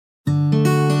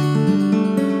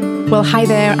Well, hi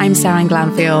there, I'm Sarah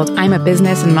Glanfield. I'm a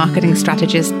business and marketing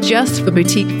strategist just for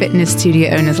boutique fitness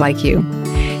studio owners like you.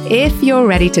 If you're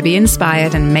ready to be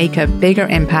inspired and make a bigger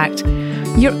impact,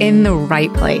 you're in the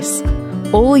right place.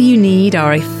 All you need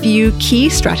are a few key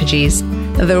strategies,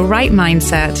 the right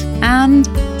mindset, and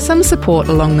some support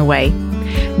along the way.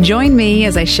 Join me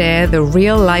as I share the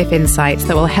real-life insights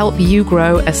that will help you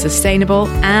grow a sustainable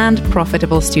and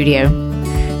profitable studio.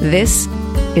 This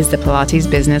is the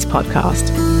Pilates Business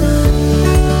Podcast.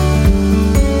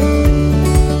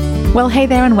 Well, hey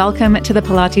there and welcome to the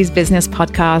Pilates Business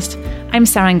Podcast. I'm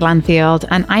Sarah Glanfield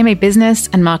and I'm a business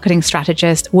and marketing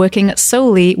strategist working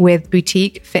solely with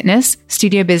boutique fitness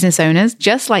studio business owners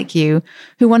just like you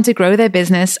who want to grow their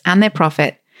business and their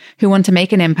profit, who want to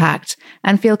make an impact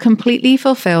and feel completely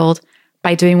fulfilled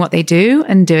by doing what they do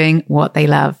and doing what they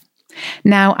love.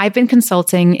 Now, I've been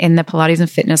consulting in the Pilates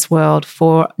and fitness world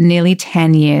for nearly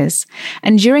 10 years.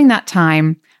 And during that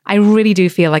time, I really do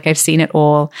feel like I've seen it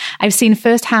all. I've seen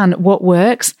firsthand what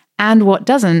works and what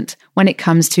doesn't when it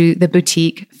comes to the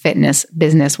boutique fitness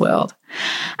business world.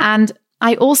 And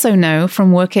I also know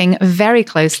from working very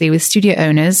closely with studio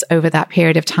owners over that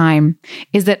period of time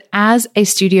is that as a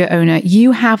studio owner,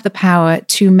 you have the power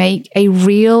to make a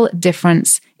real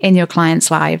difference in your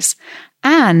clients' lives,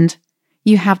 and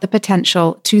you have the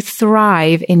potential to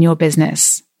thrive in your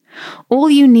business.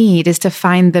 All you need is to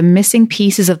find the missing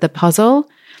pieces of the puzzle,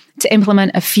 to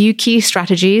implement a few key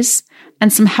strategies,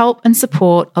 and some help and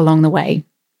support along the way.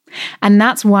 And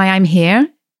that's why I'm here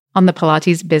on the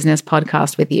Pilates Business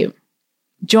Podcast with you.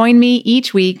 Join me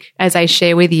each week as I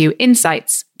share with you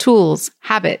insights, tools,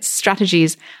 habits,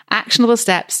 strategies, actionable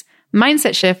steps,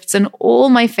 mindset shifts, and all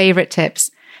my favorite tips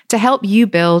to help you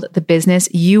build the business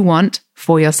you want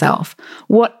for yourself,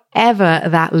 whatever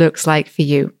that looks like for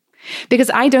you. Because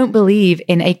I don't believe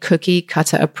in a cookie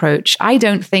cutter approach. I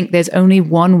don't think there's only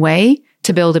one way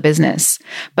to build a business,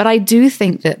 but I do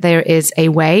think that there is a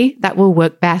way that will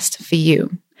work best for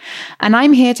you. And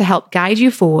I'm here to help guide you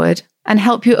forward and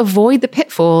help you avoid the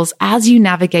pitfalls as you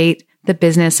navigate the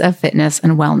business of fitness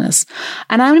and wellness.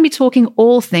 And I'm going to be talking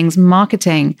all things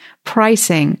marketing,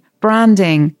 pricing,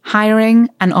 branding, hiring,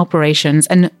 and operations,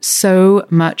 and so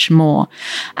much more.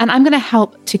 And I'm going to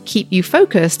help to keep you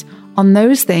focused on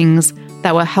those things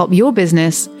that will help your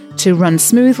business to run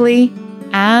smoothly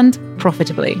and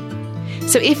profitably.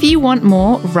 So if you want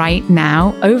more right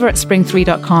now, over at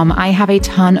spring3.com, I have a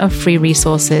ton of free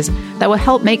resources that will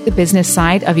help make the business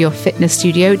side of your fitness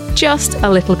studio just a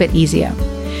little bit easier.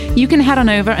 You can head on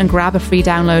over and grab a free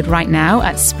download right now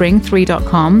at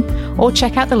spring3.com or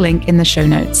check out the link in the show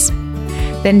notes.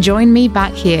 Then join me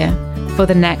back here for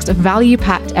the next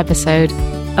value-packed episode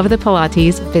of the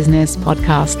Pilates Business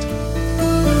Podcast.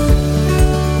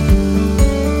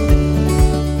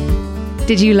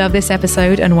 Did you love this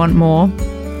episode and want more?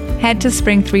 Head to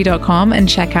spring3.com and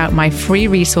check out my free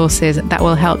resources that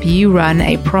will help you run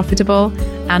a profitable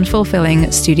and fulfilling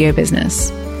studio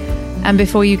business. And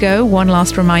before you go, one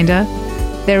last reminder,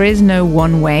 there is no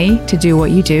one way to do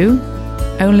what you do,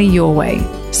 only your way.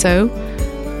 So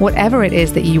whatever it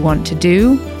is that you want to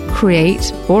do,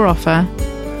 create, or offer,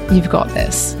 you've got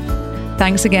this.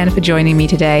 Thanks again for joining me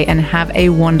today and have a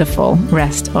wonderful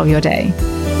rest of your day.